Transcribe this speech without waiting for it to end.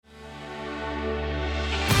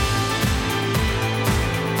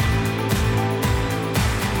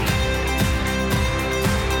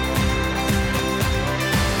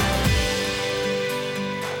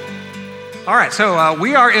All right, so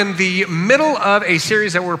we are in the middle of a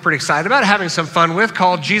series that we're pretty excited about, having some fun with,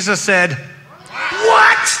 called Jesus Said,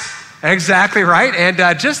 What? Exactly right,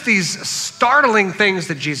 and just these startling things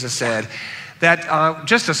that Jesus said that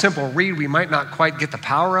just a simple read we might not quite get the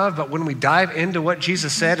power of, but when we dive into what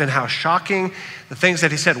Jesus said and how shocking the things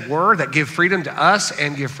that he said were that give freedom to us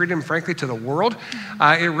and give freedom, frankly, to the world,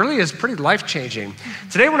 it really is pretty life-changing.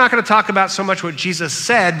 Today we're not going to talk about so much what Jesus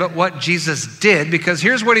said, but what Jesus did, because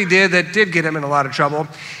here's what he did that did get him in a lot of trouble,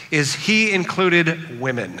 is he included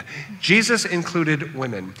women. Jesus included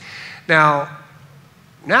women. Now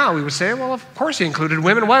we would say, well, of course he included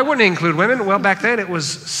women. Why wouldn't he include women? Well, back then it was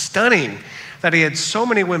stunning that he had so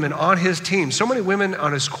many women on his team, so many women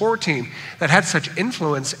on his core team that had such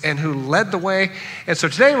influence and who led the way. And so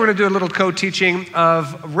today we're going to do a little co-teaching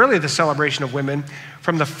of really the celebration of women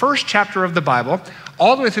from the first chapter of the Bible,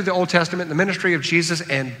 all the way through the Old Testament, the ministry of Jesus,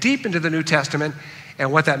 and deep into the New Testament,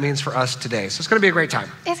 and what that means for us today. So it's going to be a great time.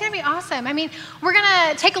 It's going to be awesome. I mean, we're going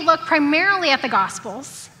to take a look primarily at the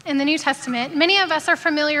Gospels in the New Testament. Many of us are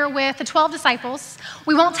familiar with the 12 disciples.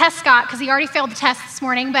 We won't test Scott because he already failed the test this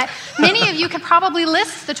morning, but many of you could probably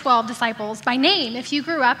list the 12 disciples by name. If you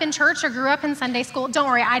grew up in church or grew up in Sunday school, don't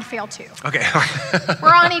worry, I'd fail too. Okay.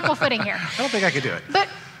 We're on equal footing here. I don't think I could do it. But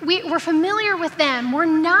we're familiar with them. We're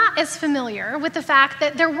not as familiar with the fact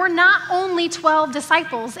that there were not only 12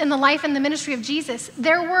 disciples in the life and the ministry of Jesus.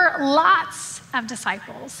 There were lots of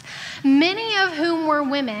disciples, many of whom were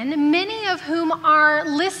women, many of whom are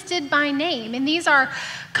listed by name. And these are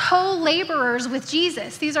co-laborers with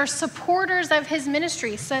Jesus. These are supporters of his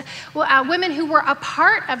ministry, so, women who were a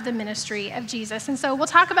part of the ministry of Jesus. And so we'll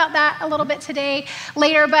talk about that a little bit today,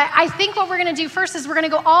 later. But I think what we're going to do first is we're going to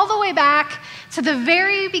go all the way back to the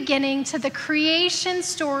very beginning, to the creation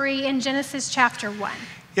story in Genesis chapter 1.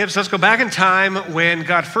 Yep, so let's go back in time when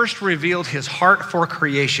God first revealed his heart for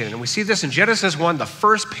creation. And we see this in Genesis 1, the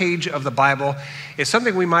first page of the Bible. It's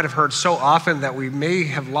something we might have heard so often that we may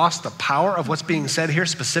have lost the power of what's being said here,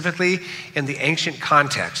 specifically in the ancient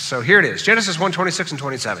context. So here it is, Genesis 1, 26 and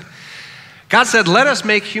 27. God said, let us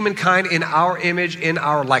make humankind in our image, in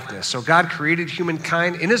our likeness. So God created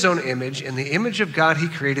humankind in his own image. In the image of God, he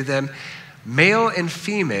created them. Male and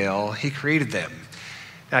female, he created them.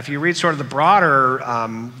 Now, if you read sort of the broader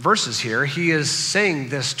verses here, he is saying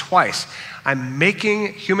this twice. I'm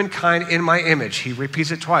making humankind in my image. He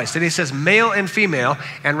repeats it twice. Then he says male and female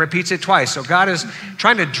and repeats it twice. So God is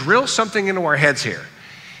trying to drill something into our heads here.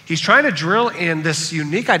 He's trying to drill in this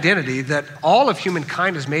unique identity that all of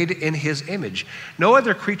humankind is made in his image. No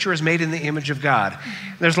other creature is made in the image of God.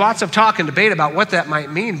 There's lots of talk and debate about what that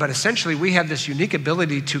might mean, but essentially we have this unique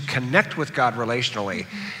ability to connect with God relationally.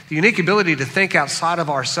 The unique ability to think outside of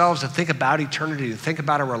ourselves, to think about eternity, to think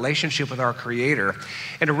about a relationship with our Creator,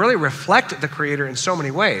 and to really reflect the Creator in so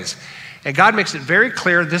many ways. And God makes it very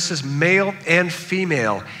clear this is male and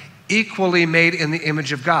female, equally made in the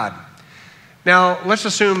image of God. Now, let's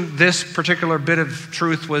assume this particular bit of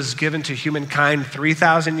truth was given to humankind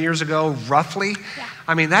 3,000 years ago, roughly. Yeah.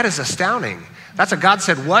 I mean, that is astounding. That's a God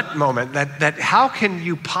said what moment, that how can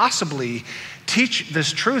you possibly teach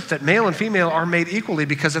this truth that male and female are made equally?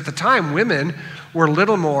 Because at the time, women were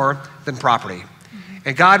little more than property. Mm-hmm.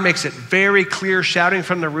 And God makes it very clear, shouting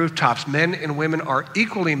from the rooftops, men and women are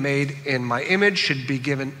equally made in my image, should be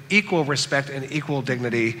given equal respect and equal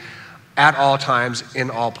dignity at all times,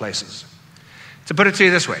 in all places. To put it to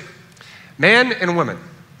you this way, man and woman,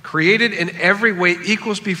 created in every way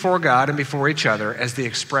equals before God and before each other as the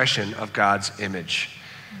expression of God's image.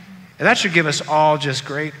 And that should give us all just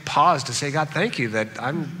great pause to say, God, thank you that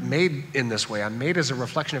I'm made in this way. I'm made as a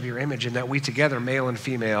reflection of your image, and that we together, male and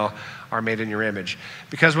female, are made in your image.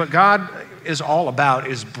 Because what God is all about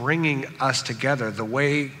is bringing us together the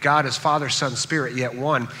way God is Father, Son, Spirit, yet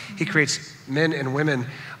one. He creates men and women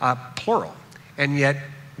plural, and yet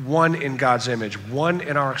one in God's image, one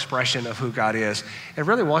in our expression of who God is. It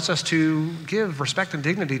really wants us to give respect and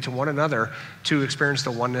dignity to one another to experience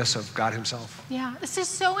the oneness of God himself. Yeah, this is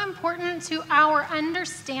so important to our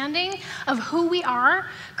understanding of who we are,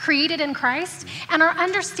 created in Christ, and our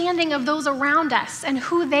understanding of those around us and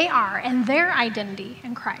who they are and their identity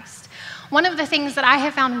in Christ. One of the things that I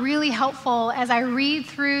have found really helpful as I read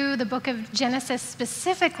through the book of Genesis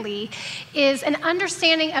specifically is an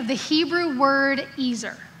understanding of the Hebrew word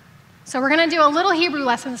ezer. So we're going to do a little Hebrew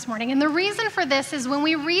lesson this morning. And the reason for this is when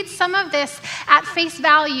we read some of this at face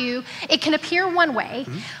value, it can appear one way.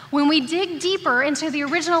 Mm-hmm. When we dig deeper into the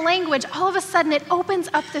original language, all of a sudden it opens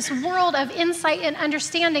up this world of insight and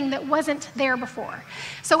understanding that wasn't there before.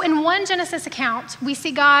 So in one Genesis account, we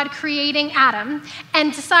see God creating Adam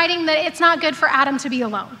and deciding that it's not good for Adam to be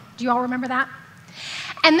alone. Do you all remember that?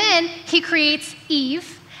 And then he creates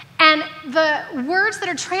Eve. And the words that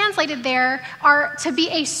are translated there are to be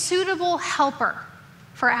a suitable helper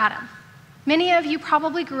for Adam. Many of you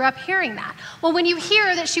probably grew up hearing that. Well, when you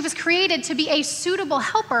hear that she was created to be a suitable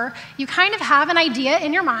helper, you kind of have an idea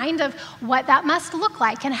in your mind of what that must look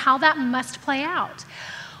like and how that must play out.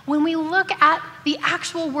 When we look at the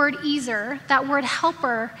actual word ezer, that word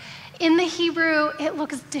helper, in the Hebrew, it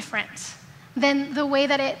looks different than the way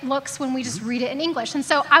that it looks when we just read it in English. And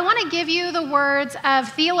so I want to give you the words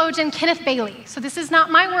of theologian Kenneth Bailey. So this is not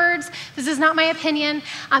my words. This is not my opinion.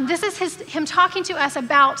 This is him talking to us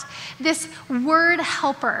about this word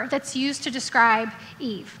helper that's used to describe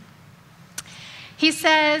Eve. He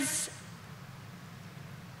says,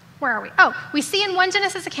 where are we? Oh, we see in 1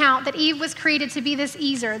 Genesis account that Eve was created to be this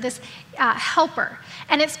ezer, this helper.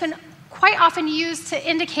 And it's been quite often used to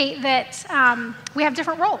indicate that we have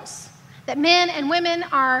different roles. That men and women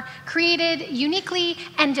are created uniquely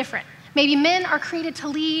and different. Maybe men are created to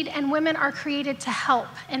lead and women are created to help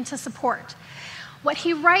and to support. What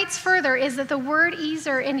he writes further is that the word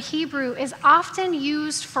ezer in Hebrew is often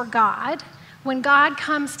used for God when God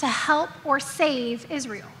comes to help or save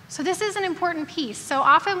Israel. So this is an important piece. So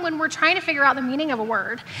often when we're trying to figure out the meaning of a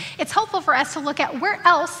word, it's helpful for us to look at where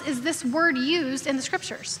else is this word used in the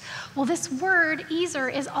scriptures. Well, this word, ezer,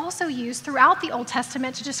 is also used throughout the Old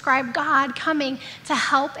Testament to describe God coming to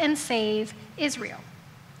help and save Israel.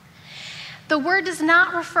 The word does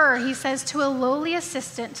not refer, he says, to a lowly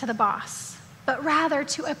assistant to the boss, but rather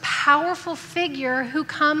to a powerful figure who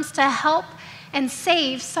comes to help and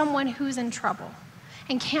save someone who's in trouble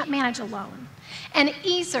and can't manage alone. And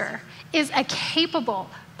ezer is a capable,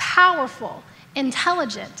 powerful,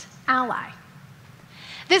 intelligent ally.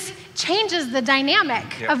 This changes the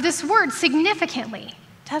dynamic of this word significantly,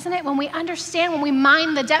 doesn't it? When we understand, when we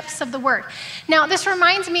mine the depths of the word. Now, this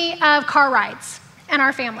reminds me of car rides and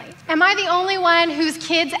our family. Am I the only one whose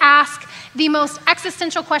kids ask the most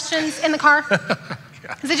existential questions in the car?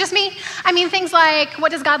 Is it just me? I mean, things like,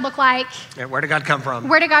 what does God look like? Yeah, where did God come from?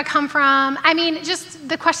 Where did God come from? I mean, just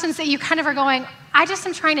the questions that you kind of are going, I just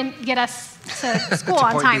am trying to get us to school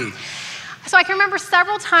on time. So I can remember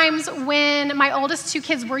several times when my oldest two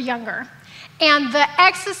kids were younger, and the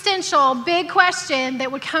existential big question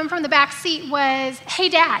that would come from the back seat was, hey,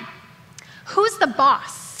 Dad, who's the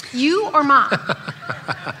boss, you or Mom?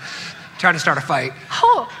 Trying to start a fight.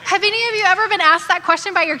 Oh, have any of you ever been asked that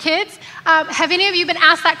question by your kids? Have any of you been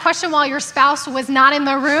asked that question while your spouse was not in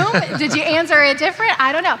the room? Did you answer it different?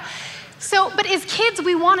 I don't know. So, but as kids,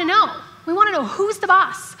 we want to know. We want to know who's the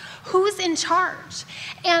boss, who's in charge.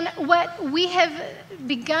 And what we have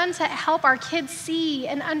begun to help our kids see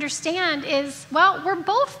and understand is, well, we're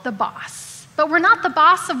both the boss, but we're not the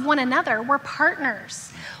boss of one another. We're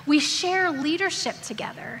partners. We share leadership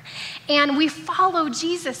together, and we follow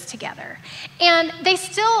Jesus together. And they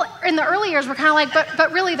still, in the early years, were kind of like,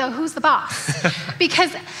 but really though, who's the boss?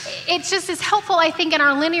 Because it just is helpful, I think, in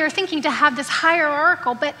our linear thinking to have this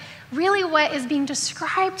hierarchical, but really what is being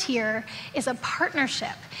described here is a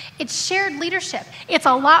partnership. It's shared leadership. It's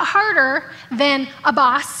a lot harder than a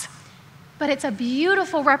boss, but it's a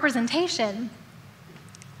beautiful representation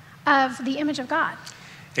of the image of God.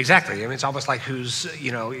 Exactly. I mean, it's almost like who's,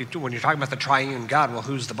 when you're talking about the triune God, well,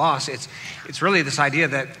 who's the boss? It's really this idea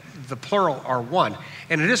that the plural are one.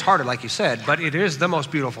 And it is harder, like you said, but it is the most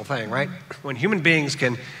beautiful thing, right? When human beings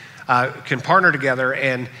can partner together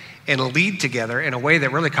and lead together in a way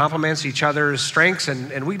that really complements each other's strengths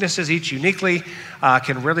and weaknesses, each uniquely,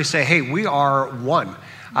 can really say, hey, we are one.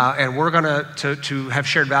 And we're going to have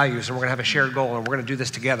shared values, and we're going to have a shared goal, and we're going to do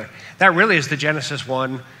this together. That really is the Genesis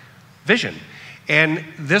 1 vision. And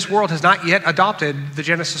this world has not yet adopted the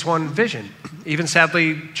Genesis 1 vision. Even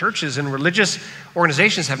sadly, churches and religious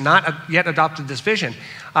organizations have not yet adopted this vision.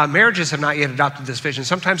 Marriages have not yet adopted this vision.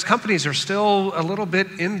 Sometimes companies are still a little bit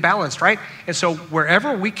imbalanced, right? And so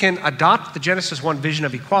wherever we can adopt the Genesis 1 vision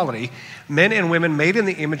of equality, men and women made in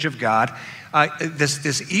the image of God,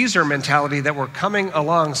 this ezer mentality that we're coming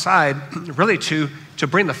alongside really to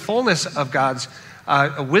bring the fullness of God's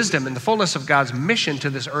wisdom and the fullness of God's mission to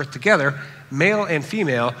this earth together, male and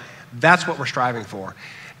female, that's what we're striving for.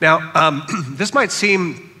 Now, this might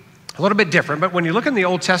seem a little bit different, but when you look in the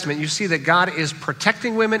Old Testament, you see that God is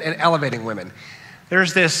protecting women and elevating women.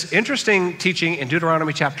 There's this interesting teaching in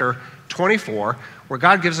Deuteronomy chapter 24 where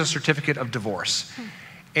God gives a certificate of divorce.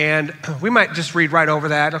 And we might just read right over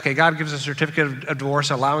that. Okay, God gives a certificate of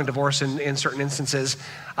divorce, allowing divorce in certain instances.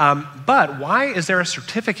 But why is there a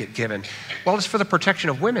certificate given? Well, it's for the protection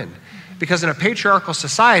of women. because in a patriarchal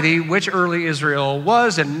society, which early Israel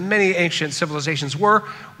was and many ancient civilizations were,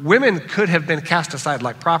 women could have been cast aside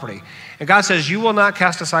like property. And God says, you will not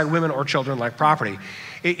cast aside women or children like property.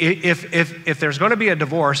 If there's going to be a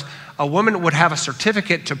divorce, a woman would have a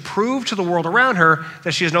certificate to prove to the world around her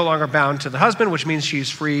that she is no longer bound to the husband, which means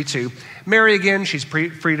she's free to marry again, she's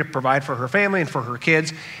free to provide for her family and for her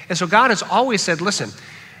kids. And so God has always said, listen,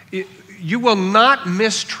 you will not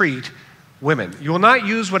mistreat women. You will not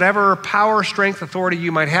use whatever power, strength, authority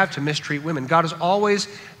you might have to mistreat women. God is always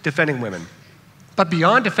defending women. But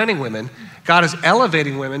beyond defending women, God is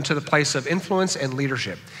elevating women to the place of influence and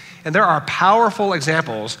leadership. And there are powerful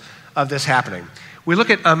examples of this happening. We look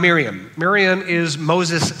at Miriam. Miriam is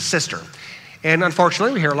Moses' sister. And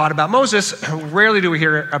unfortunately, we hear a lot about Moses. Rarely do we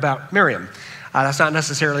hear about Miriam. That's not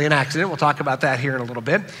necessarily an accident. We'll talk about that here in a little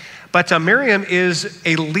bit. But Miriam is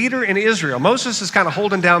a leader in Israel. Moses is kind of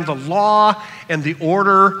holding down the law and the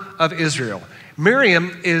order of Israel.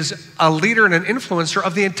 Miriam is a leader and an influencer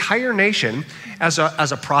of the entire nation as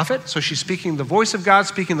a prophet. So she's speaking the voice of God,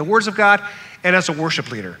 speaking the words of God, and as a worship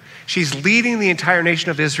leader. She's leading the entire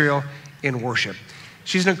nation of Israel in worship.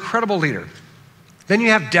 She's an incredible leader. Then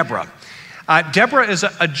you have Deborah. Deborah is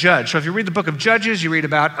a judge. So if you read the book of Judges, you read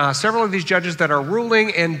about several of these judges that are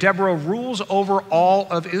ruling, and Deborah rules over all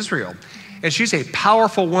of Israel. And she's a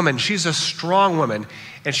powerful woman. She's a strong woman,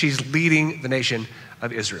 and she's leading the nation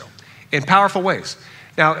of Israel in powerful ways.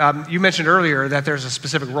 Now, you mentioned earlier that there's a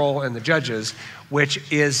specific role in the judges,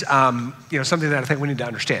 which is something that I think we need to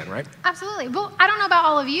understand, right? Absolutely. Well, I don't know about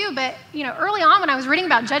all of you, but early on when I was reading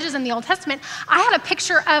about judges in the Old Testament, I had a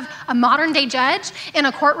picture of a modern day judge in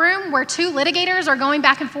a courtroom where two litigators are going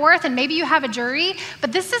back and forth, and maybe you have a jury,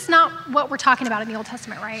 but this is not what we're talking about in the Old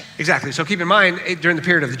Testament, right? Exactly. So keep in mind, during the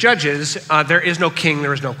period of the judges, there is no king,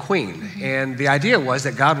 there is no queen. Mm-hmm. And the idea was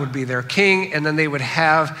that God would be their king, and then they would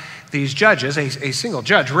have these judges, a single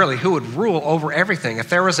judge really, who would rule over everything. If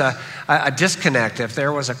there was a disconnect, if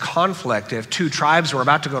there was a conflict, if two tribes were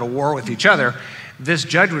about to go to war with each other, this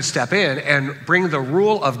judge would step in and bring the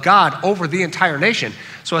rule of God over the entire nation.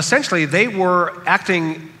 So essentially, they were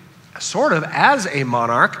acting sort of as a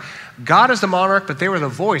monarch. God is the monarch, but they were the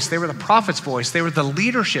voice. They were the prophet's voice. They were the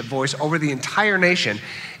leadership voice over the entire nation.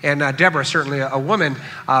 And Deborah, certainly a woman,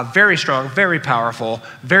 very strong, very powerful,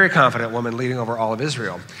 very confident woman leading over all of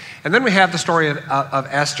Israel. And then we have the story of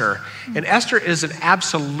Esther. And Esther is an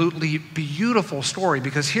absolutely beautiful story,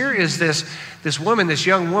 because here is this woman, this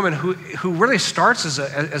young woman who really starts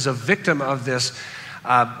as a victim of this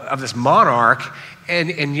monarch,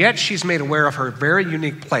 and yet she's made aware of her very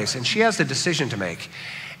unique place. And she has the decision to make.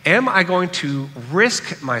 Am I going to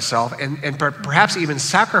risk myself and perhaps even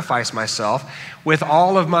sacrifice myself with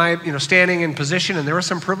all of my standing and position, and there was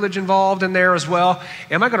some privilege involved in there as well?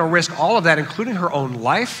 Am I going to risk all of that, including her own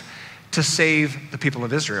life, to save the people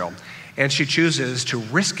of Israel? And she chooses to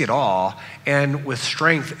risk it all, and with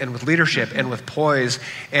strength and with leadership and with poise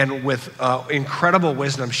and with incredible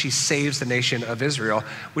wisdom, she saves the nation of Israel,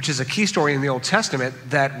 which is a key story in the Old Testament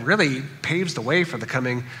that really paves the way for the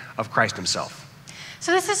coming of Christ himself.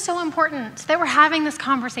 So this is so important that we're having this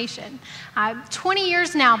conversation. 20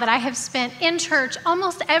 years now that I have spent in church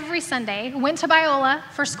almost every Sunday, went to Biola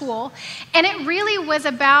for school, and it really was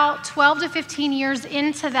about 12 to 15 years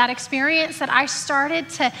into that experience that I started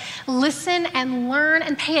to listen and learn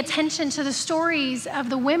and pay attention to the stories of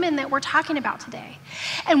the women that we're talking about today.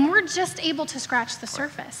 And we're just able to scratch the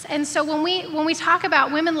surface. And so when we talk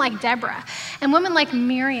about women like Deborah and women like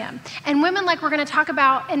Miriam and women like we're going to talk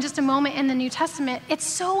about in just a moment in the New Testament, it's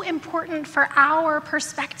so important for our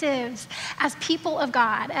perspectives as people of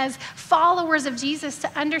God, as followers of Jesus,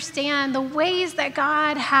 to understand the ways that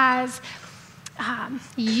God has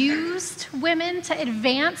used women to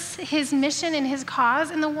advance his mission and his cause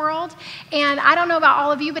in the world. And I don't know about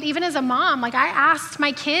all of you, but even as a mom, I asked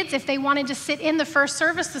my kids if they wanted to sit in the first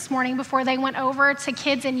service this morning before they went over to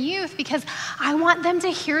kids and youth, because I want them to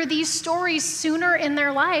hear these stories sooner in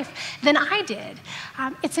their life than I did.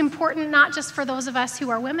 It's important not just for those of us who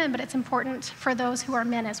are women, but it's important for those who are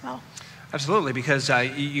men as well. Absolutely, because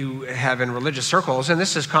you have in religious circles, and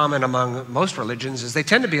this is common among most religions, is they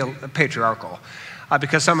tend to be patriarchal,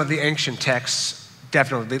 because some of the ancient texts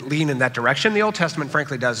definitely lean in that direction. The Old Testament,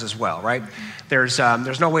 frankly, does as well, right? There's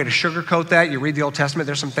no way to sugarcoat that. You read the Old Testament,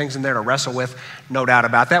 there's some things in there to wrestle with, no doubt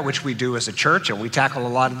about that, which we do as a church, and we tackle a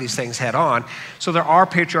lot of these things head on. So there are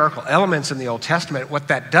patriarchal elements in the Old Testament. What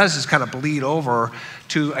that does is kind of bleed over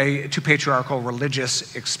to patriarchal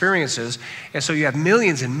religious experiences. And so you have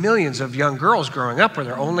millions and millions of young girls growing up where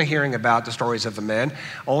they're only hearing about the stories of the men,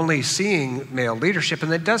 only seeing male leadership,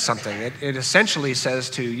 and it does something. It essentially says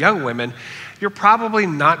to young women, you're probably probably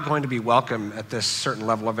not going to be welcome at this certain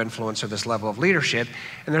level of influence or this level of leadership.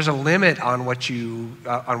 And there's a limit on what you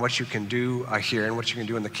can do here and what you can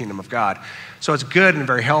do in the kingdom of God. So it's good and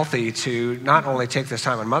very healthy to not only take this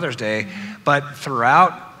time on Mother's Day, but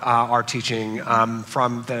throughout our teaching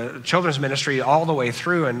from the children's ministry all the way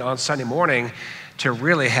through and on Sunday morning, to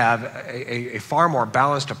really have a far more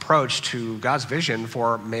balanced approach to God's vision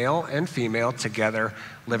for male and female together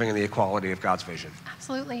living in the equality of God's vision.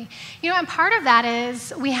 Absolutely. And part of that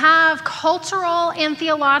is we have cultural and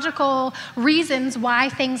theological reasons why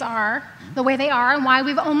things are the way they are and why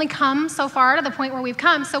we've only come so far to the point where we've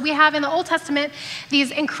come. So we have in the Old Testament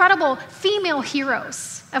these incredible female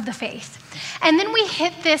heroes of the faith. And then we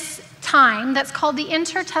hit this time that's called the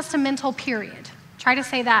intertestamental period. Try to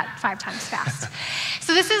say that 5 times fast.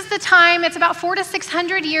 So this is the time, it's about 400 to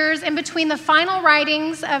 600 years in between the final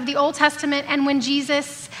writings of the Old Testament and when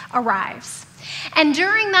Jesus arrives. And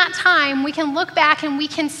during that time, we can look back and we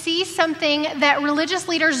can see something that religious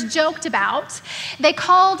leaders joked about. They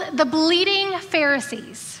called the bleeding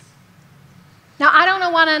Pharisees. Now, I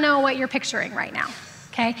don't want to know what you're picturing right now,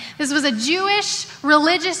 okay? This was a Jewish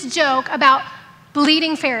religious joke about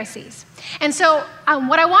bleeding Pharisees. And so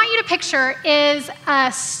what I want you to picture is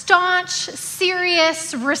a staunch,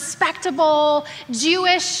 serious, respectable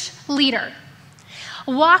Jewish leader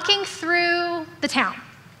walking through the town.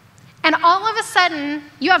 And all of a sudden,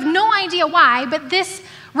 you have no idea why, but this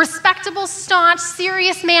respectable, staunch,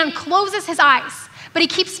 serious man closes his eyes. But he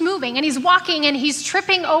keeps moving, and he's walking, and he's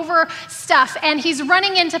tripping over stuff, and he's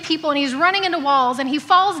running into people, and he's running into walls, and he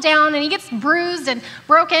falls down, and he gets bruised and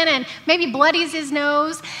broken, and maybe bloodies his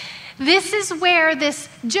nose. This is where this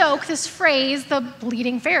joke, this phrase, the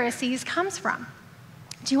bleeding Pharisees, comes from.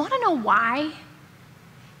 Do you want to know why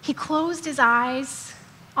he closed his eyes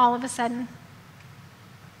all of a sudden?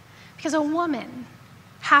 Because a woman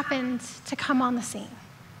happened to come on the scene.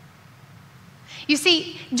 You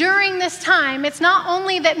see, during this time, it's not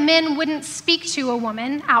only that men wouldn't speak to a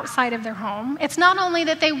woman outside of their home. It's not only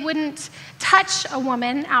that they wouldn't touch a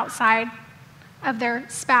woman outside of their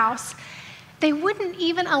spouse. They wouldn't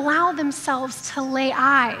even allow themselves to lay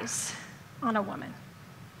eyes on a woman.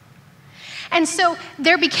 And so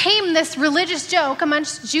there became this religious joke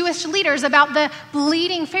amongst Jewish leaders about the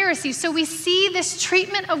bleeding Pharisees. So we see this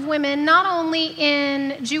treatment of women not only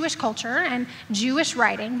in Jewish culture and Jewish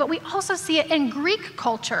writing, but we also see it in Greek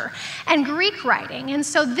culture and Greek writing. And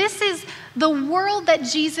so this is the world that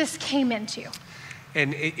Jesus came into.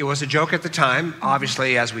 And it was a joke at the time.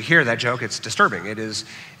 Obviously, as we hear that joke, it's disturbing. It's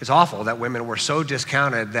awful that women were so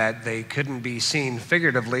discounted that they couldn't be seen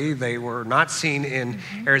figuratively. They were not seen in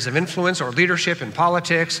areas of influence or leadership in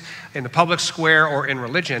politics, in the public square, or in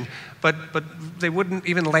religion. But they wouldn't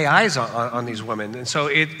even lay eyes on these women. And so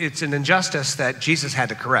it's an injustice that Jesus had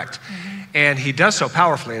to correct. And he does so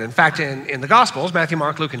powerfully. And in fact, in the Gospels, Matthew,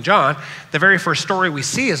 Mark, Luke, and John, the very first story we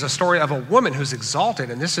see is a story of a woman who's exalted,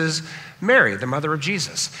 and this is Mary, the mother of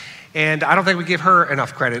Jesus. And I don't think we give her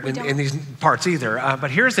enough credit in these parts either. But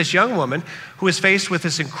here's this young woman who is faced with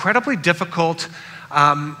this incredibly difficult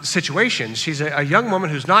situation. She's a young woman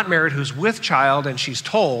who's not married, who's with child, and she's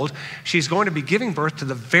told she's going to be giving birth to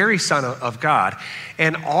the very Son of God.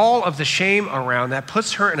 And all of the shame around that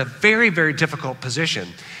puts her in a very, very difficult position.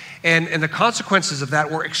 And the consequences of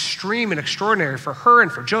that were extreme and extraordinary for her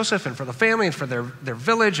and for Joseph and for the family and for their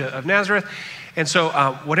village of Nazareth. And so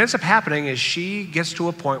what ends up happening is she gets to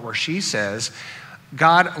a point where she says,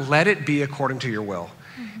 God, let it be according to your will.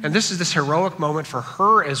 And this is this heroic moment for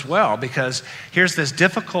her as well, because here's this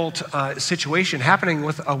difficult situation happening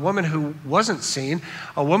with a woman who wasn't seen,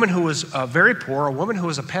 a woman who was very poor, a woman who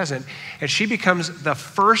was a peasant, and she becomes the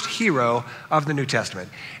first hero of the New Testament.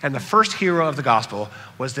 And the first hero of the gospel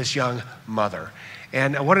was this young mother.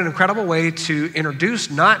 And what an incredible way to introduce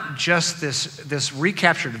not just this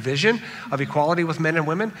recaptured vision of equality with men and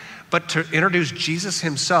women, but to introduce Jesus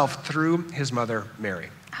himself through his mother, Mary.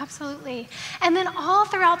 Absolutely. And then all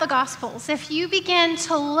throughout the Gospels, if you begin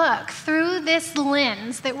to look through this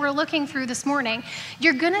lens that we're looking through this morning,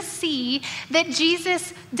 you're going to see that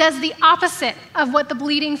Jesus does the opposite of what the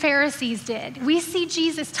bleeding Pharisees did. We see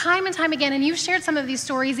Jesus time and time again, and you've shared some of these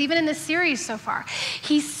stories even in this series so far.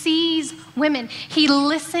 He sees women. He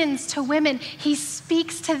listens to women. He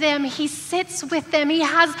speaks to them. He sits with them. He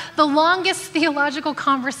has the longest theological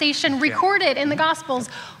conversation recorded in the Gospels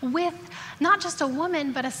with not just a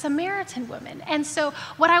woman, but a Samaritan woman. And so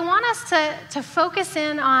what I want us to focus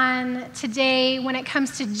in on today when it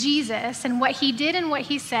comes to Jesus and what he did and what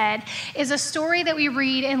he said is a story that we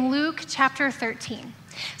read in Luke chapter 13.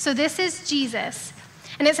 So this is Jesus.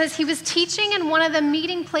 And it says he was teaching in one of the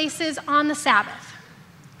meeting places on the Sabbath.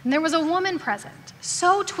 And there was a woman present,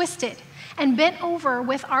 so twisted and bent over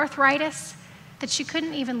with arthritis that she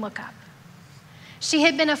couldn't even look up. She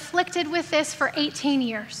had been afflicted with this for 18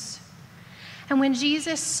 years. And when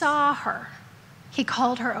Jesus saw her, he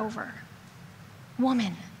called her over.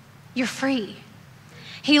 Woman, you're free.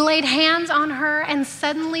 He laid hands on her, and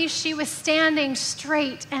suddenly she was standing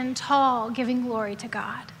straight and tall, giving glory to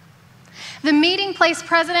God. The meeting place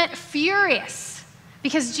president, furious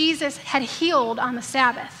because Jesus had healed on the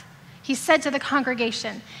Sabbath, he said to the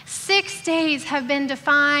congregation, 6 days have been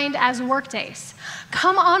defined as work days.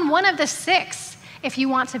 Come on one of the 6 if you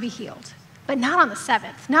want to be healed, but not on the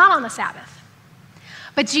 7th, not on the Sabbath.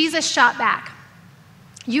 But Jesus shot back,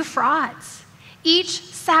 you frauds. Each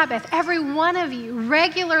Sabbath, every one of you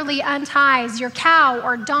regularly unties your cow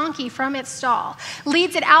or donkey from its stall,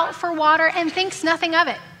 leads it out for water, and thinks nothing of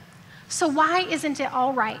it. So why isn't it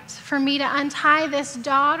all right for me to untie this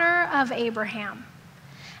daughter of Abraham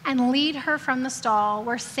and lead her from the stall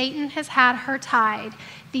where Satan has had her tied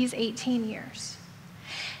these 18 years?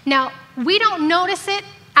 Now, we don't notice it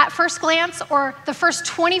at first glance or the first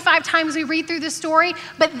 25 times we read through the story,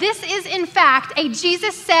 but this is in fact a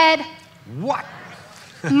Jesus said, "What?"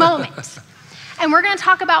 moment. And we're going to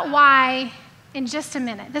talk about why in just a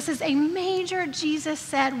minute. This is a major Jesus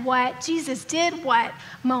said what, Jesus did what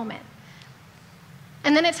moment.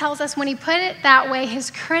 And then it tells us when he put it that way,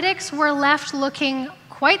 his critics were left looking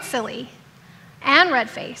quite silly and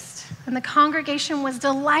red-faced, and the congregation was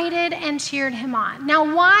delighted and cheered him on.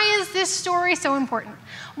 Now, why is this story so important?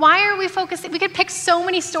 Why are we focused? We could pick so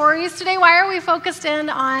many stories today. Why are we focused in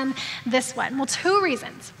on this one? Well, 2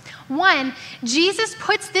 reasons. One, Jesus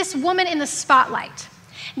puts this woman in the spotlight,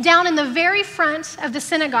 down in the very front of the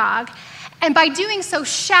synagogue, and by doing so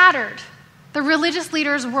shattered the religious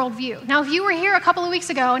leaders' worldview. Now, if you were here a couple of weeks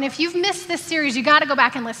ago, and if you've missed this series, you got to go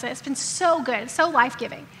back and listen. It's been so good, so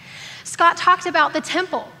life-giving. Scott talked about the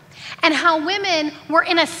temple and how women were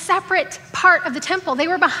in a separate part of the temple. They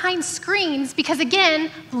were behind screens because,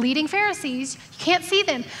 again, leading Pharisees, you can't see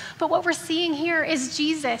them. But what we're seeing here is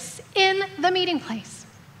Jesus in the meeting place,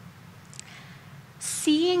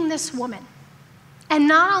 seeing this woman, and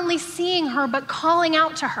not only seeing her, but calling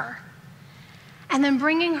out to her, and then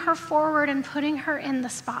bringing her forward and putting her in the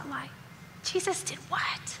spotlight. Jesus did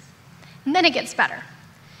what? And then it gets better.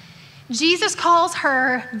 Jesus calls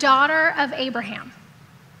her daughter of Abraham.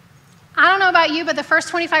 I don't know about you, but the first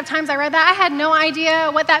 25 times I read that, I had no idea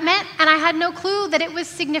what that meant, and I had no clue that it was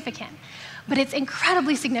significant. But it's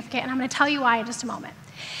incredibly significant, and I'm going to tell you why in just a moment.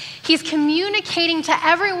 He's communicating to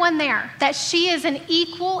everyone there that she is an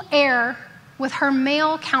equal heir with her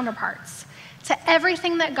male counterparts to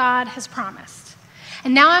everything that God has promised.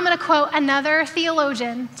 And now I'm going to quote another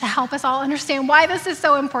theologian to help us all understand why this is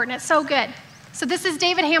so important. It's so good. So this is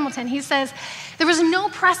David Hamilton. He says, there was no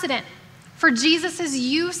precedent for Jesus'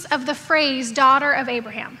 use of the phrase daughter of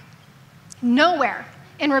Abraham. Nowhere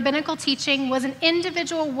in rabbinical teaching was an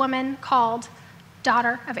individual woman called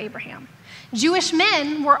daughter of Abraham. Jewish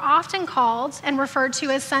men were often called and referred to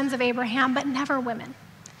as sons of Abraham, but never women.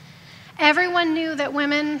 Everyone knew that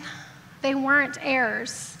women, they weren't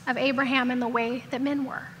heirs of Abraham in the way that men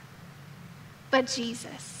were. But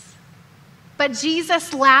Jesus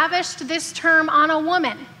lavished this term on a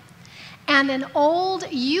woman, and an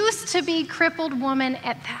old, used to be crippled woman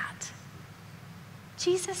at that.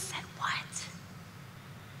 Jesus said what?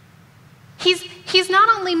 He's not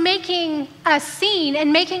only making a scene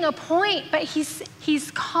and making a point, but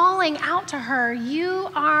he's calling out to her, you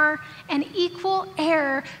are an equal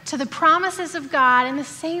heir to the promises of God in the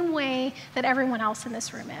same way that everyone else in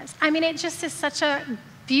this room is. I mean, it just is such a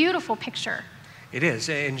beautiful picture. It is,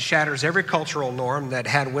 and shatters every cultural norm that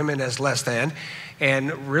had women as less than.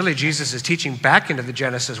 And really, Jesus is teaching back into the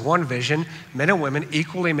Genesis 1 vision, men and women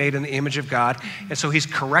equally made in the image of God. And so he's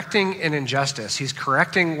correcting an injustice. He's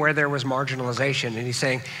correcting where there was marginalization. And he's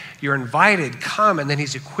saying, you're invited, come. And then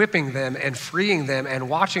he's equipping them and freeing them and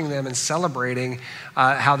watching them and celebrating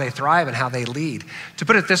how they thrive and how they lead. To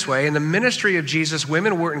put it this way, in the ministry of Jesus,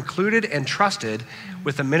 women were included and trusted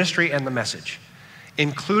with the ministry and the message.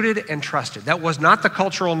 Included and trusted. That was not the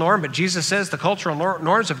cultural norm, but Jesus says the cultural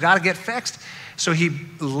norms have got to get fixed. So he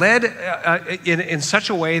led in such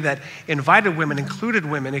a way that invited women, included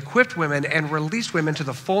women, equipped women, and released women to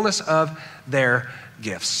the fullness of their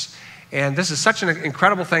gifts. And this is such an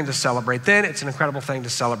incredible thing to celebrate then. It's an incredible thing to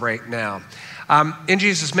celebrate now. In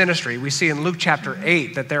Jesus' ministry, we see in Luke chapter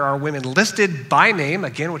 8 that there are women listed by name,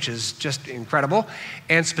 again, which is just incredible,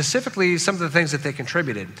 and specifically some of the things that they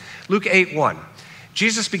contributed. Luke 8:1.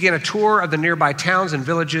 Jesus began a tour of the nearby towns and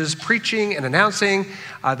villages, preaching and announcing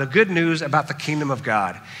the good news about the kingdom of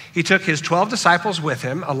God. He took his 12 disciples with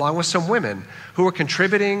him, along with some women who were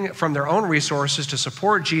contributing from their own resources to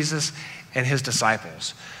support Jesus and his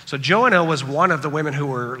disciples. So Joanna was one of the women who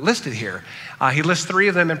were listed here. He lists 3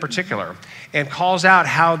 of them in particular and calls out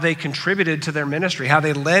how they contributed to their ministry, how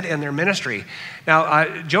they led in their ministry.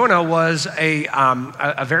 Now, Joanna was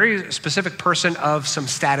a very specific person of some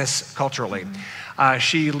status culturally.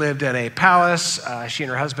 She lived in a palace. She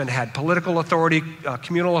and her husband had political authority,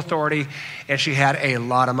 communal authority, and she had a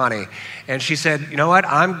lot of money. And she said, you know what?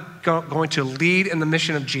 I'm going to lead in the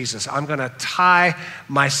mission of Jesus. I'm going to tie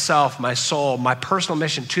myself, my soul, my personal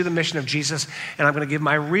mission to the mission of Jesus, and I'm going to give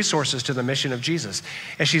my resources to the mission of Jesus.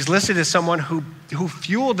 And she's listed as someone who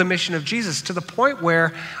fueled the mission of Jesus to the point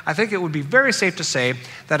where I think it would be very safe to say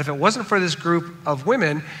that if it wasn't for this group of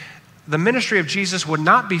women, the ministry of Jesus would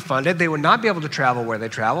not be funded. They would not be able to travel where they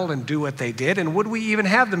traveled and do what they did. And would we even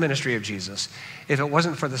have the ministry of Jesus if it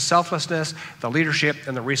wasn't for the selflessness, the leadership,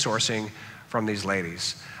 and the resourcing from these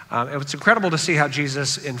ladies? It's incredible to see how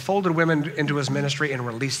Jesus enfolded women into his ministry and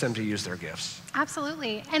released them to use their gifts.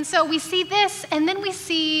 Absolutely. And so we see this, and then we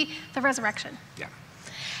see the resurrection. Yeah.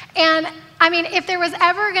 And I mean, if there was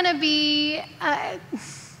ever going to be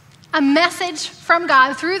a message from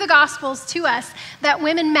God through the Gospels to us that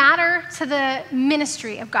women matter to the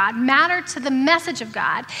ministry of God, matter to the message of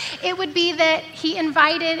God, it would be that he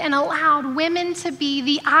invited and allowed women to be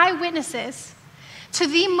the eyewitnesses to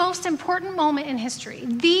the most important moment in history,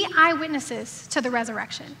 the eyewitnesses to the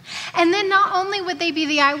resurrection. And then not only would they be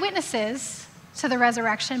the eyewitnesses to the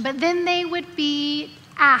resurrection, but then they would be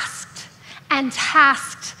asked and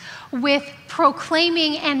tasked with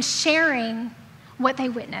proclaiming and sharing what they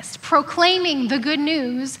witnessed, proclaiming the good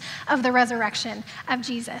news of the resurrection of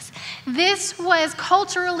Jesus. This was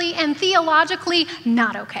culturally and theologically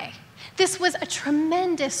not okay. This was a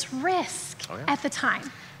tremendous risk at the time.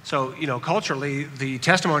 So, culturally, the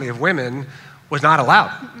testimony of women was not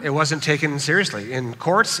allowed. It wasn't taken seriously in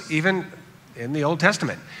courts, even in the Old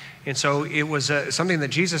Testament. And so it was something that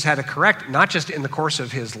Jesus had to correct, not just in the course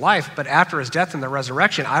of his life, but after his death and the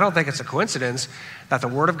resurrection. I don't think it's a coincidence that the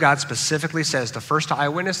Word of God specifically says the first to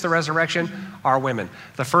eyewitness the resurrection are women.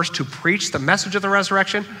 The first to preach the message of the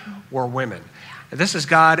resurrection were women. This is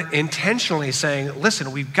God intentionally saying,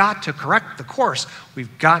 listen, we've got to correct the course.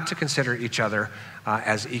 We've got to consider each other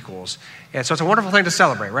as equals. And so it's a wonderful thing to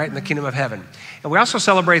celebrate, right, in the kingdom of heaven. And we also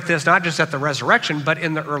celebrate this not just at the resurrection, but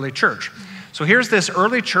in the early church. So here's this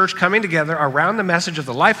early church coming together around the message of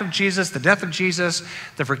the life of Jesus, the death of Jesus,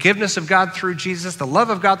 the forgiveness of God through Jesus, the love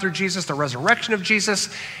of God through Jesus, the resurrection of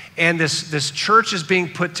Jesus. And this church is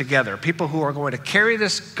being put together. People who are going to carry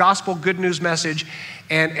this gospel good news message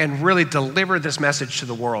and really deliver this message to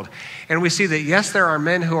the world. And we see that, yes, there are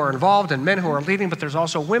men who are involved and men who are leading, but there's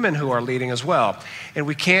also women who are leading as well. And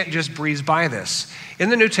we can't just breeze by this. In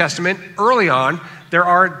the New Testament, early on, there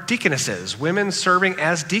are deaconesses, women serving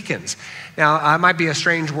as deacons. Now, that might be a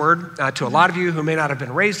strange word to a lot of you who may not have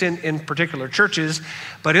been raised in particular churches,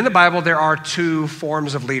 but in the Bible, there are 2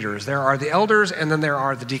 forms of leaders. There are the elders, and then there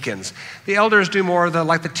are the deacons. The elders do more of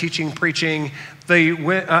the teaching, preaching.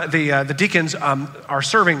 The deacons are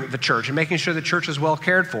serving the church and making sure the church is well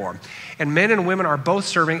cared for. And men and women are both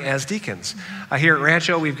serving as deacons. Here at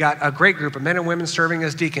Rancho, we've got a great group of men and women serving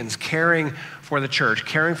as deacons, caring for the church,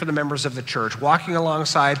 caring for the members of the church, walking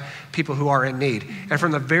alongside people who are in need. And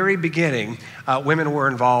from the very beginning, women were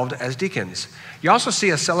involved as deacons. You also see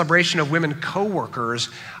a celebration of women co-workers,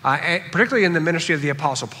 particularly in the ministry of the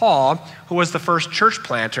Apostle Paul, who was the first church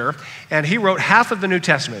planter, and he wrote half of the New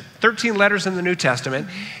Testament, 13 letters in the New Testament,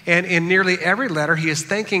 and in nearly every letter, he is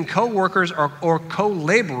thanking co-workers or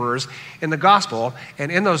co-laborers in the gospel,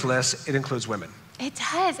 and in those lists, it includes women. It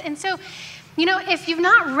does, and so, if you've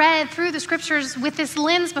not read through the scriptures with this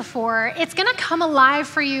lens before, it's going to come alive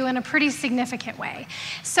for you in a pretty significant way.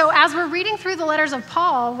 So as we're reading through the letters of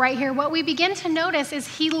Paul right here, what we begin to notice is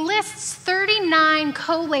he lists 39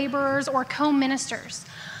 co-laborers or co-ministers.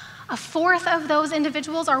 A fourth of those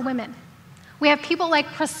individuals are women. We have people like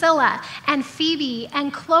Priscilla and Phoebe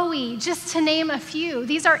and Chloe, just to name a few.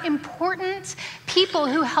 These are important people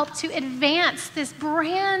who help to advance this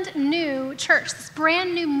brand new church, this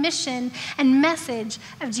brand new mission and message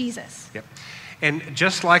of Jesus. Yep. And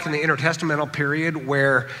just like in the intertestamental period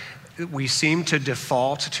where we seem to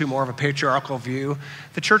default to more of a patriarchal view.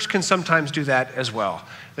 The church can sometimes do that as well.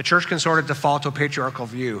 The church can sort of default to a patriarchal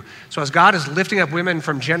view. So as God is lifting up women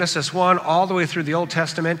from Genesis 1 all the way through the Old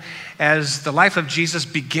Testament, as the life of Jesus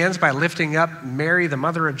begins by lifting up Mary, the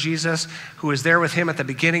mother of Jesus, who was there with him at the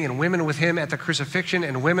beginning, and women with him at the crucifixion,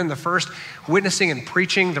 and women the first witnessing and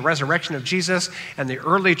preaching the resurrection of Jesus, and the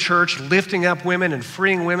early church lifting up women and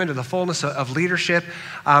freeing women to the fullness of leadership.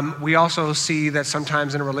 We also see that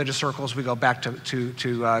sometimes in religious circles we go back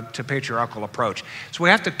to patriarchal approach. So we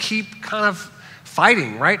have to keep kind of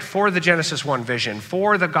fighting, right, for the Genesis 1 vision,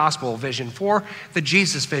 for the gospel vision, for the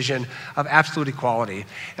Jesus vision of absolute equality.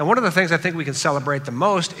 And one of the things I think we can celebrate the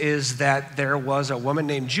most is that there was a woman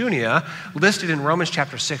named Junia listed in Romans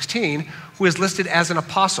chapter 16 who is listed as an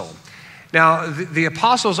apostle. Now, the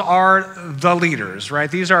apostles are the leaders, right?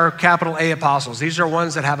 These are capital A apostles. These are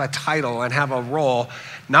ones that have a title and have a role,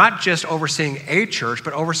 not just overseeing a church,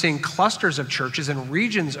 but overseeing clusters of churches and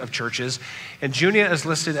regions of churches. And Junia is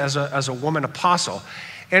listed as a woman apostle.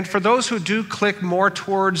 And for those who do click more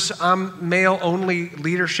towards male-only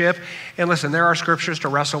leadership, and listen, there are scriptures to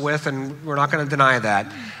wrestle with, and we're not going to deny that.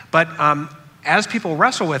 But as people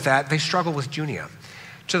wrestle with that, they struggle with Junia,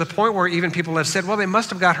 to the point where even people have said, well, they must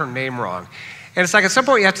have got her name wrong. And it's like at some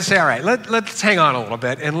point you have to say, all right, let's hang on a little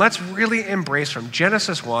bit and let's really embrace from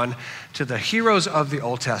Genesis 1 to the heroes of the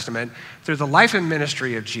Old Testament, through the life and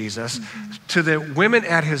ministry of Jesus, to the women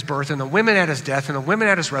at his birth and the women at his death and the women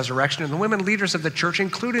at his resurrection and the women leaders of the church,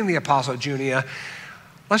 including the apostle Junia.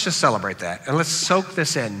 Let's just celebrate that and let's soak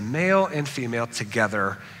this in, male and female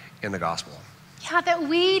together in the gospel. Yeah, that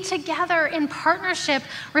we together in partnership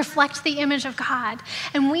reflect the image of God.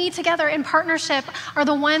 And we together in partnership are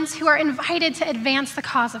the ones who are invited to advance the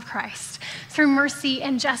cause of Christ through mercy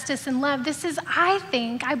and justice and love. This is, I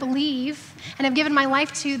believe, and have given my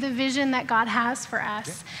life to the vision that God has for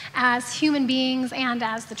us as human beings and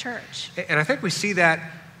as the church. And I think we see that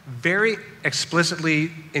very explicitly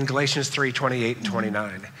in Galatians 3:28 and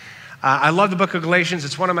 29. I love the book of Galatians.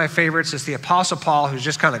 It's one of my favorites. It's the Apostle Paul who's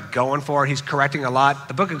just kind of going for it. He's correcting a lot.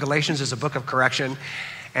 The book of Galatians is a book of correction.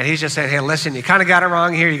 And he's just saying, hey, listen, you kind of got it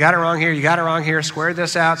wrong here. You got it wrong here. You got it wrong here. Square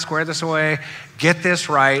this out. Square this away. Get this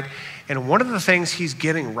right. And one of the things he's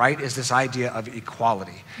getting right is this idea of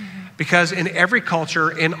equality. Because in every culture,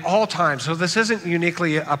 in all times, so this isn't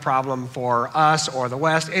uniquely a problem for us or the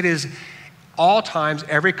West. It is all times,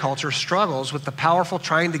 every culture struggles with the powerful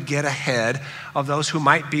trying to get ahead of those who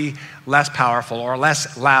might be less powerful or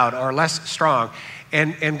less loud or less strong.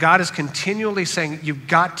 And God is continually saying, you've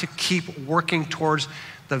got to keep working towards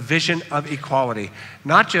the vision of equality,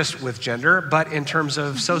 not just with gender, but in terms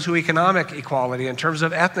of socioeconomic equality, in terms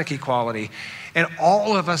of ethnic equality. And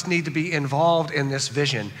all of us need to be involved in this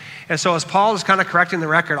vision. And so as Paul is kind of correcting the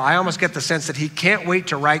record, I almost get the sense that he can't wait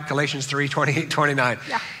to write Galatians 3:28, 29.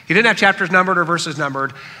 Yeah. He didn't have chapters numbered or verses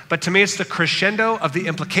numbered, but to me it's the crescendo of the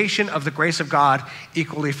implication of the grace of God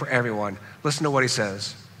equally for everyone. Listen to what he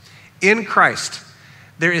says. In Christ,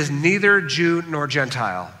 there is neither Jew nor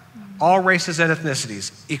Gentile, all races and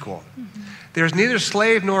ethnicities equal. There is neither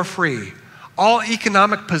slave nor free, all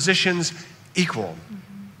economic positions equal.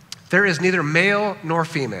 There is neither male nor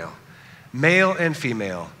female, male and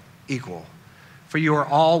female equal, for you are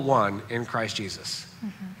all one in Christ Jesus.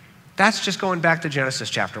 That's just going back to Genesis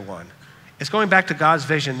chapter 1. It's going back to God's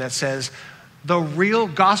vision that says the real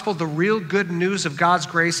gospel, the real good news of God's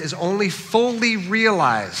grace is only fully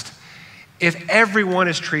realized if everyone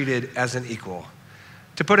is treated as an equal.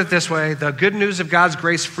 To put it this way, the good news of God's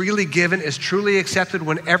grace freely given is truly accepted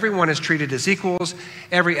when everyone is treated as equals,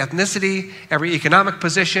 every ethnicity, every economic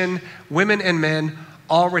position, women and men,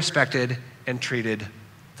 all respected and treated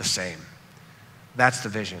the same. That's the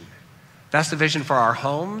vision. That's the vision for our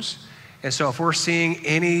homes. And so if we're seeing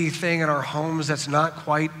anything in our homes that's not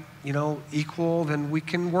quite, equal, then we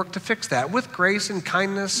can work to fix that with grace and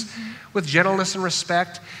kindness, with gentleness and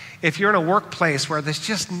respect. If you're in a workplace where there's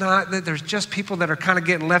just people that are kind of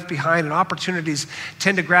getting left behind and opportunities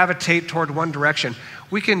tend to gravitate toward one direction,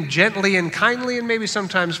 we can gently and kindly and maybe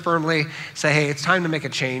sometimes firmly say, hey, it's time to make a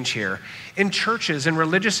change here. In churches, in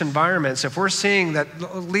religious environments, if we're seeing that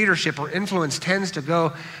leadership or influence tends to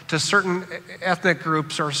go to certain ethnic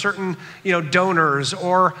groups or certain, donors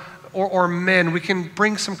or men, we can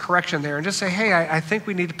bring some correction there and just say, hey, I think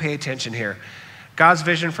we need to pay attention here. God's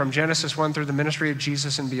vision from Genesis 1 through the ministry of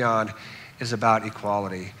Jesus and beyond is about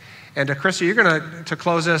equality. And Krista, you're going to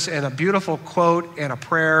close us in a beautiful quote and a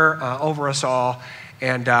prayer over us all.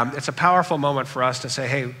 And it's a powerful moment for us to say,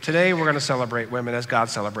 hey, today we're going to celebrate women as God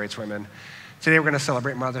celebrates women. Today we're going to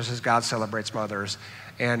celebrate mothers as God celebrates mothers.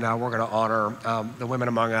 And we're going to honor the women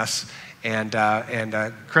among us And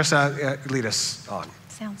Carissa, lead us on.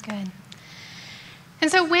 Sounds good.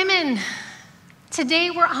 And so women,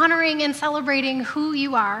 today we're honoring and celebrating who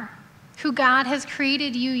you are, who God has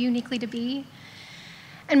created you uniquely to be.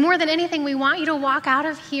 And more than anything, we want you to walk out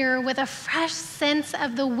of here with a fresh sense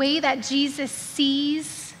of the way that Jesus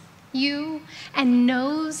sees you and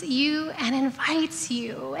knows you and invites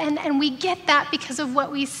you. And we get that because of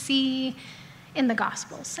what we see in the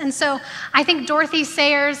Gospels. And so I think Dorothy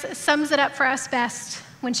Sayers sums it up for us best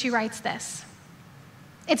when she writes this.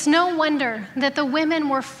 It's no wonder that the women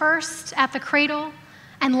were first at the cradle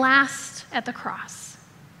and last at the cross.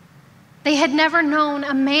 They had never known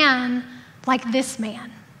a man like this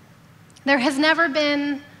man. There has never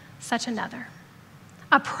been such another.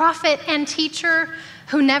 A prophet and teacher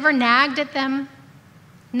who never nagged at them,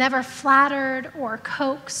 never flattered or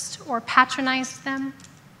coaxed or patronized them,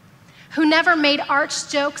 who never made arch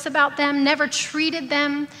jokes about them, never treated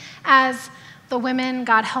them as the women,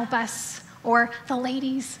 God help us, or the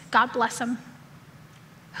ladies, God bless them,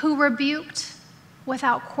 who rebuked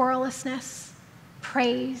without querulousness,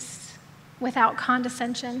 praised without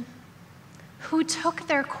condescension, who took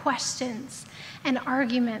their questions and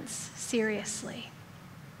arguments seriously,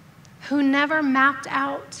 who never mapped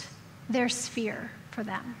out their sphere for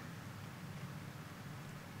them,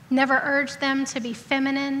 never urged them to be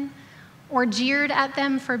feminine or jeered at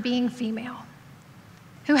them for being female,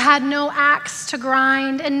 who had no axe to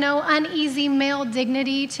grind and no uneasy male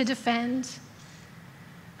dignity to defend,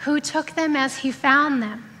 who took them as he found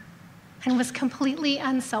them and was completely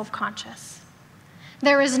unself-conscious.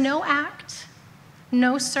 There is no act,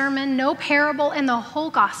 no sermon, no parable in the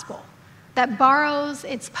whole gospel that borrows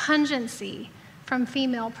its pungency from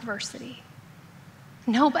female perversity.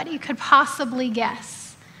 Nobody could possibly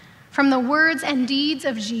guess from the words and deeds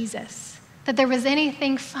of Jesus that there was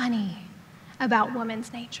anything funny about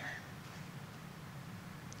woman's nature.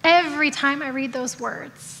 Every time I read those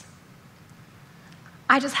words,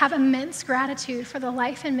 I just have immense gratitude for the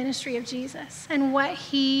life and ministry of Jesus and what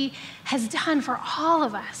he has done for all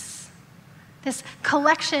of us. This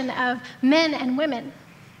collection of men and women.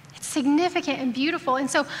 It's significant and beautiful. And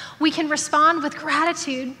so we can respond with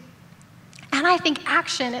gratitude and I think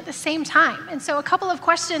action at the same time. And so a couple of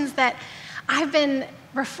questions that I've been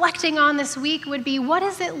reflecting on this week would be, what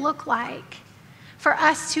does it look like for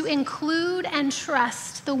us to include and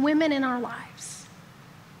trust the women in our lives?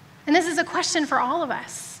 And this is a question for all of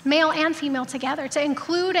us, male and female together, to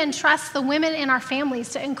include and trust the women in our families,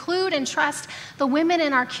 to include and trust the women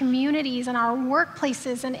in our communities and our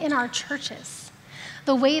workplaces and in our churches,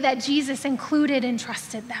 the way that Jesus included and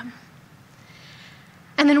trusted them.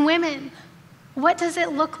 And then women, what does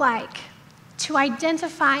it look like to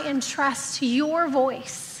identify and trust your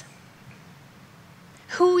voice,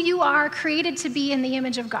 who you are created to be in the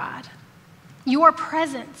image of God, your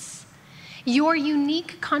presence, your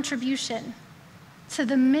unique contribution to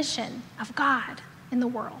the mission of God in the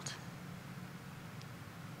world?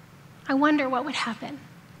 I wonder what would happen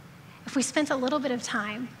if we spent a little bit of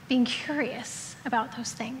time being curious about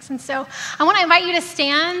those things. And so I want to invite you to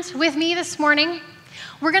stand with me this morning.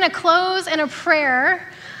 We're going to close in a prayer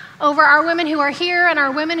over our women who are here and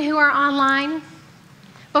our women who are online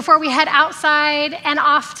before we head outside and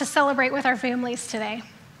off to celebrate with our families today.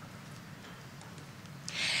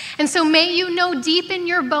 And so may you know deep in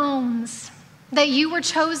your bones that you were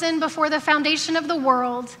chosen before the foundation of the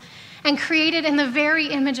world and created in the very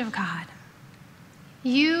image of God.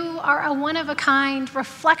 You are a one-of-a-kind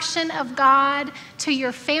reflection of God to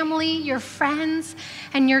your family, your friends,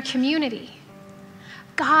 and your community.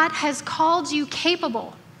 God has called you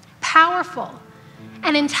capable, powerful,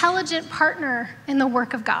 and intelligent partner in the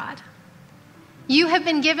work of God. You have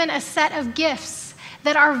been given a set of gifts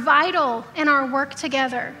that are vital in our work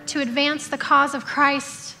together to advance the cause of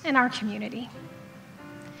Christ in our community.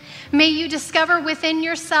 May you discover within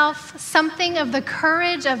yourself something of the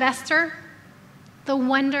courage of Esther, the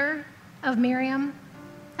wonder of Miriam,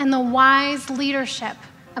 and the wise leadership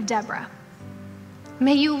of Deborah.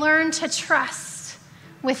 May you learn to trust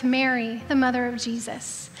with Mary, the mother of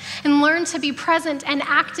Jesus, and learn to be present and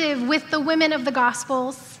active with the women of the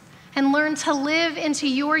Gospels, and learn to live into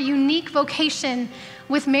your unique vocation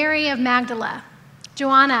with Mary of Magdala,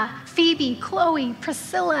 Joanna, Phoebe, Chloe,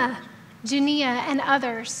 Priscilla, Junia, and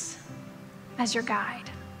others as your guide.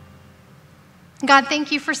 God,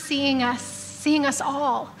 thank you for seeing us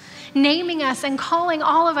all, naming us and calling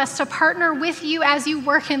all of us to partner with you as you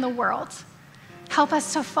work in the world. Help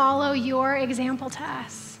us to follow your example to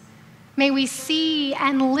us. May we see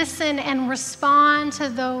and listen and respond to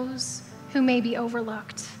those who may be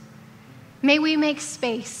overlooked. May we make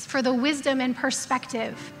space for the wisdom and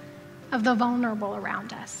perspective of the vulnerable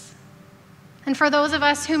around us. And for those of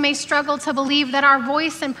us who may struggle to believe that our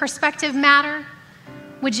voice and perspective matter,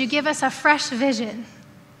 would you give us a fresh vision,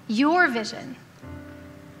 your vision,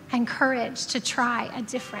 and courage to try a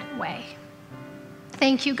different way?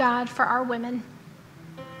 Thank you, God, for our women.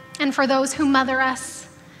 And for those who mother us,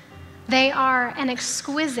 they are an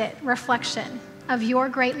exquisite reflection of your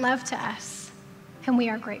great love to us, and we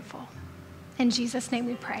are grateful. In Jesus' name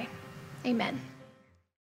we pray. Amen.